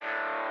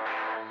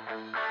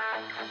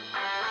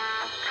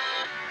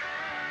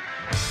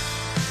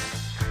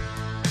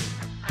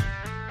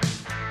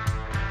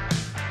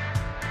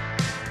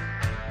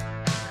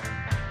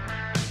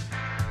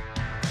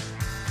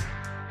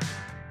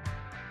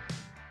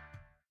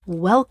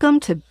Welcome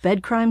to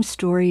Bed Crime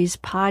Stories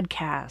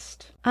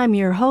Podcast. I'm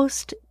your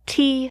host,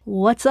 T.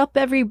 What's up,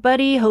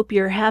 everybody? Hope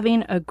you're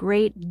having a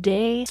great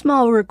day.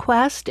 Small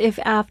request, if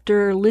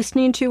after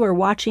listening to or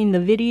watching the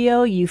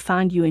video you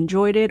find you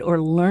enjoyed it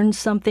or learned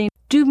something,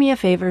 do me a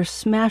favor,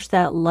 smash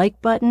that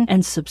like button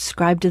and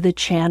subscribe to the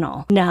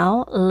channel.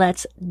 Now,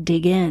 let's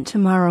dig in.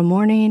 Tomorrow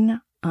morning,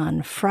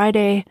 on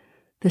Friday,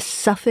 the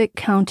Suffolk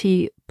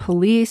County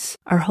Police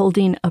are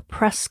holding a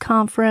press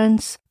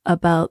conference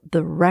about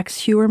the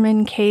Rex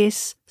Heuermann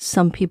case.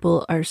 Some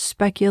people are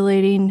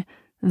speculating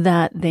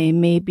that they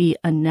may be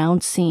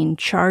announcing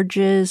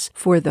charges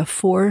for the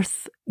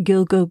fourth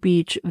Gilgo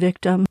Beach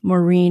victim,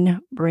 Maureen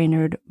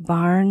Brainerd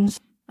Barnes.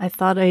 I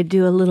thought I'd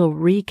do a little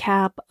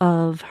recap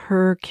of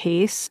her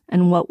case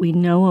and what we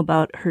know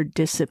about her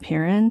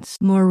disappearance.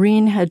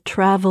 Maureen had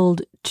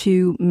traveled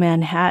to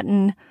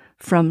Manhattan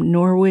from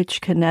Norwich,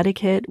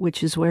 Connecticut,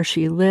 which is where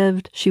she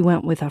lived. She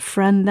went with a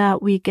friend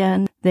that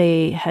weekend.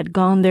 They had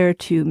gone there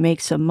to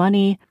make some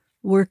money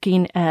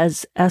working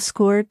as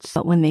escorts,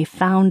 but when they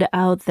found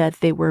out that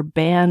they were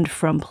banned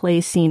from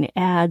placing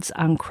ads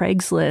on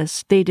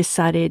Craigslist, they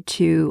decided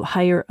to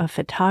hire a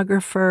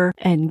photographer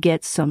and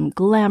get some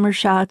glamour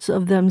shots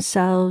of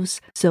themselves.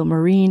 So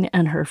Maureen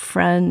and her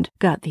friend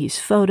got these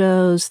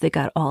photos, they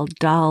got all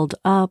dolled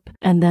up,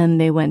 and then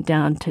they went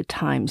down to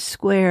Times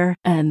Square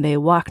and they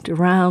walked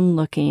around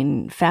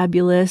looking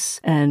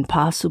fabulous and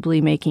possibly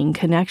making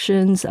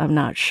connections, I'm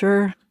not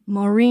sure.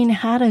 Maureen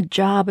had a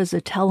job as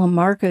a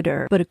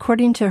telemarketer, but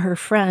according to her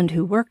friend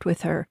who worked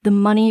with her, the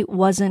money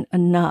wasn't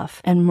enough,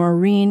 and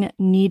Maureen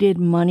needed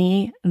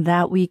money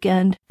that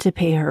weekend to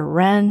pay her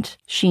rent.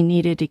 She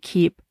needed to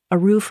keep a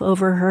roof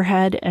over her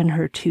head and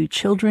her two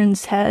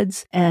children's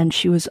heads, and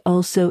she was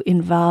also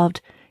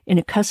involved in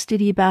a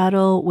custody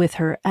battle with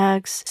her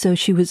ex, so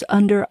she was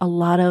under a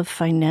lot of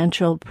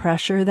financial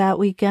pressure that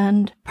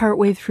weekend.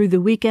 Partway through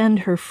the weekend,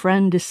 her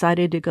friend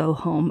decided to go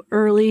home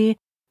early.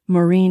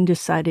 Maureen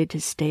decided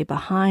to stay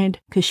behind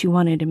because she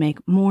wanted to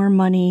make more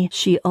money.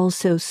 She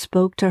also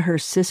spoke to her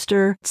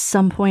sister at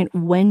some point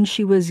when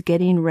she was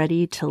getting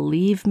ready to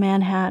leave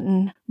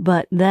Manhattan.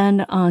 But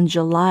then on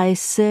July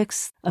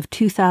 6th of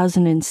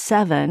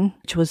 2007,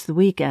 which was the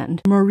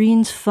weekend,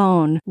 Maureen's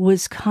phone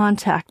was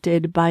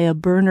contacted by a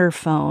burner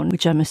phone,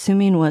 which I'm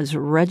assuming was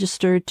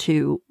registered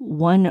to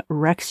one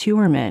Rex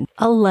Heuermann,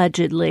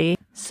 allegedly.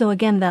 So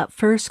again, that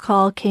first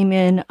call came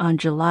in on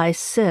July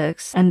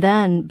 6th, and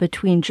then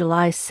between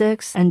July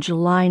 6th and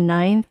July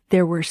 9th,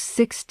 there were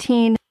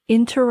 16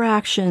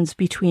 interactions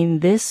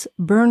between this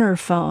burner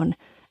phone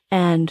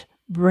and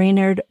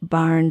Brainerd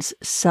Barnes'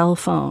 cell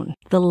phone.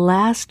 The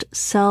last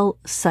cell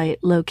site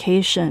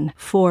location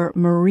for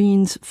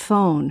Maureen's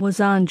phone was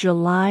on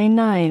July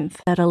 9th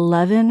at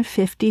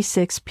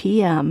 11:56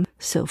 p.m.,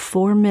 so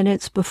 4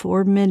 minutes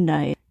before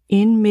midnight,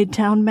 in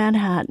Midtown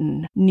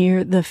Manhattan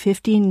near the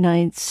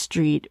 59th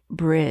Street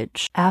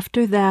Bridge.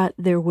 After that,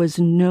 there was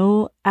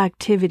no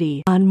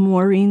activity on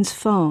Maureen's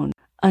phone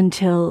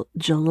until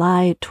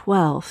July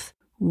 12th,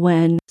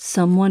 when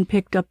someone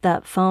picked up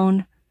that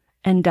phone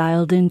and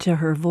dialed into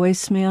her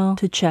voicemail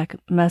to check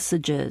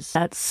messages.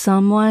 That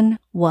someone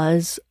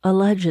was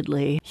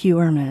allegedly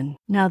Heuermann.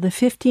 Now, the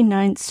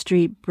 59th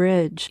Street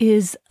Bridge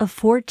is a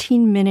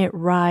 14-minute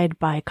ride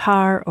by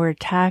car or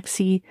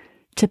taxi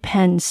to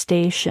Penn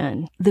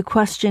Station. The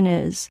question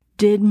is,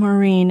 did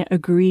Maureen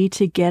agree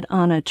to get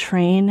on a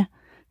train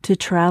to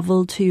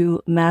travel to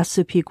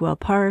Massapequa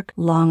Park,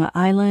 Long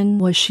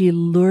Island? Was she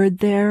lured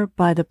there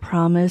by the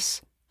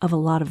promise of a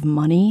lot of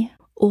money?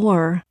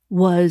 Or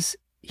was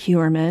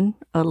Heuermann,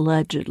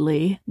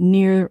 allegedly,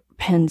 near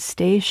Penn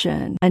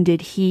Station, and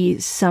did he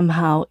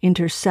somehow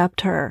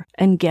intercept her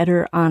and get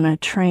her on a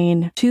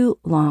train to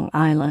Long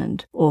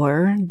Island?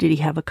 Or did he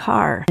have a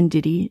car, and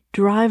did he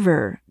drive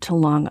her to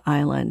Long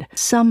Island?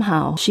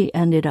 Somehow she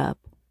ended up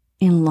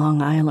in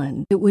Long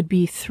Island. It would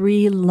be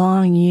 3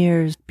 long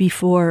years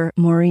before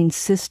Maureen's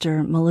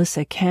sister,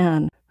 Melissa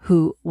Cann,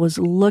 who was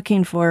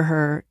looking for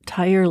her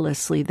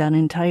tirelessly that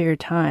entire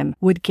time,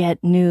 would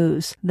get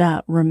news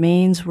that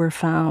remains were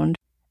found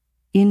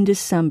in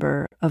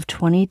December of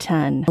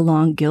 2010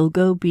 along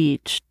Gilgo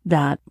Beach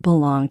that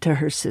belonged to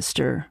her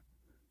sister,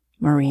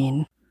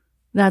 Maureen.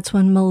 That's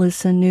when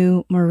Melissa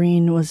knew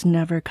Maureen was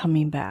never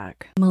coming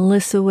back.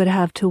 Melissa would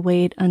have to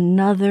wait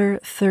another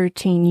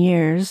 13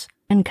 years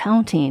and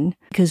counting,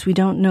 because we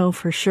don't know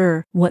for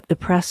sure what the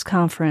press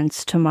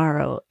conference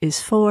tomorrow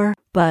is for,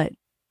 but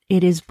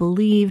it is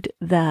believed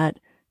that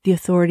the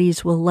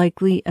authorities will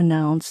likely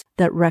announce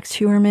that Rex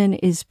Heuermann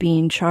is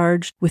being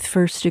charged with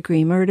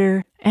first-degree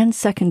murder and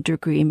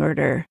second-degree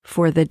murder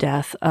for the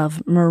death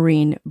of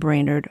Maureen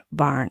Brainerd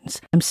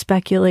Barnes. I'm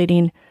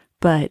speculating,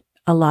 but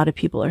a lot of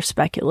people are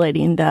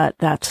speculating that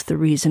that's the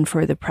reason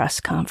for the press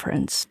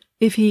conference.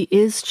 If he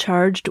is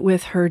charged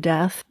with her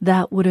death,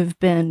 that would have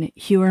been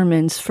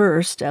Heuermann's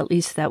first, at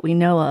least that we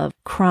know of,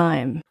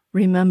 crime.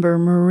 Remember,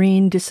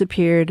 Maureen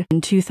disappeared in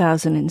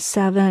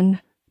 2007.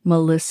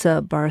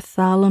 Melissa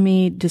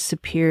Bartholomew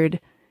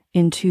disappeared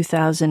in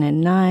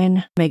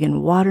 2009.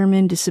 Megan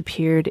Waterman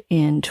disappeared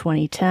in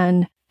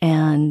 2010.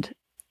 And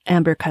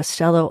Amber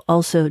Costello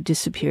also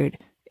disappeared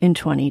in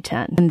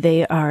 2010. And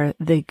they are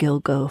the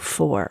Gilgo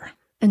Four.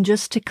 And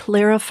just to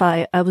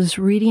clarify, I was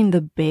reading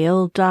the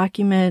bail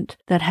document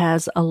that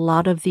has a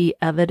lot of the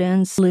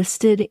evidence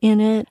listed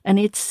in it, and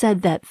it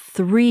said that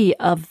 3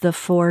 of the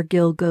 4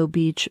 Gilgo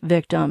Beach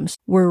victims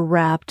were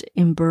wrapped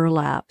in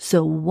burlap.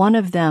 So one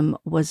of them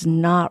was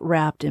not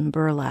wrapped in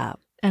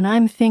burlap. And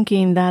I'm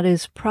thinking that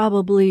is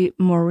probably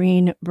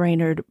Maureen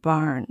Brainerd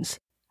Barnes.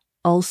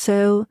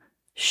 Also,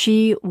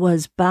 she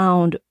was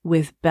bound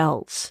with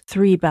belts,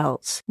 3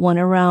 belts, one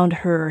around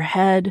her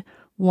head,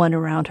 one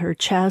around her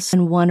chest,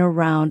 and one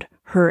around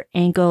her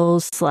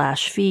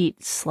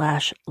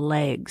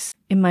ankles/feet/legs.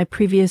 In my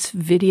previous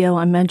video,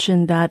 I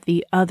mentioned that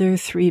the other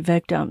 3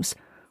 victims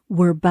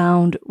were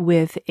bound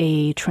with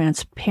a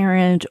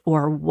transparent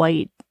or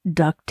white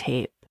duct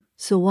tape.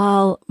 So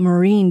while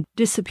Maureen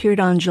disappeared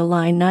on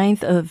July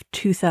 9th of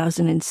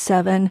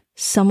 2007,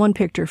 someone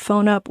picked her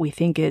phone up, we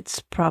think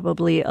it's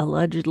probably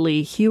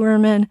allegedly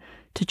Heuermann,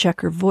 to check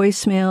her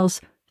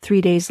voicemails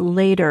 3 days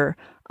later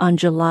on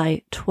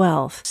July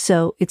 12th.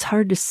 So it's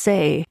hard to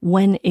say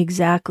when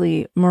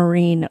exactly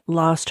Maureen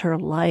lost her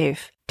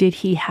life. Did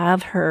he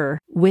have her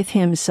with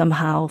him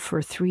somehow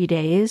for 3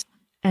 days?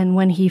 And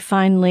when he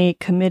finally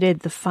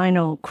committed the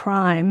final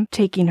crime,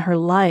 taking her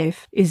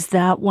life, is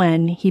that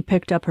when he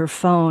picked up her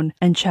phone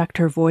and checked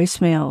her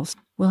voicemails?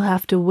 We'll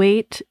have to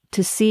wait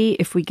to see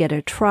if we get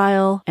a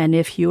trial and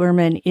if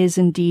Heuermann is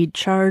indeed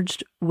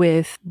charged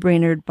with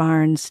Brainerd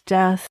Barnes'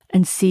 death,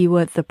 and see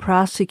what the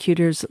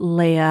prosecutors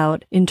lay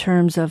out in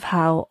terms of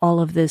how all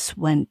of this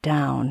went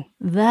down.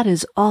 That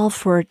is all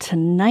for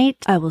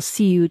tonight. I will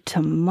see you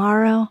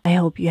tomorrow. I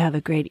hope you have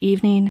a great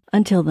evening.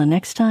 Until the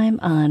next time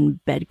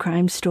on Bed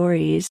Crime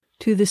Stories.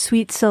 To the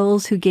sweet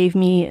souls who gave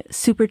me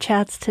super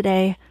chats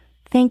today,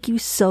 thank you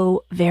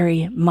so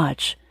very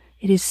much.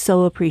 It is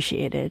so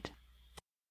appreciated.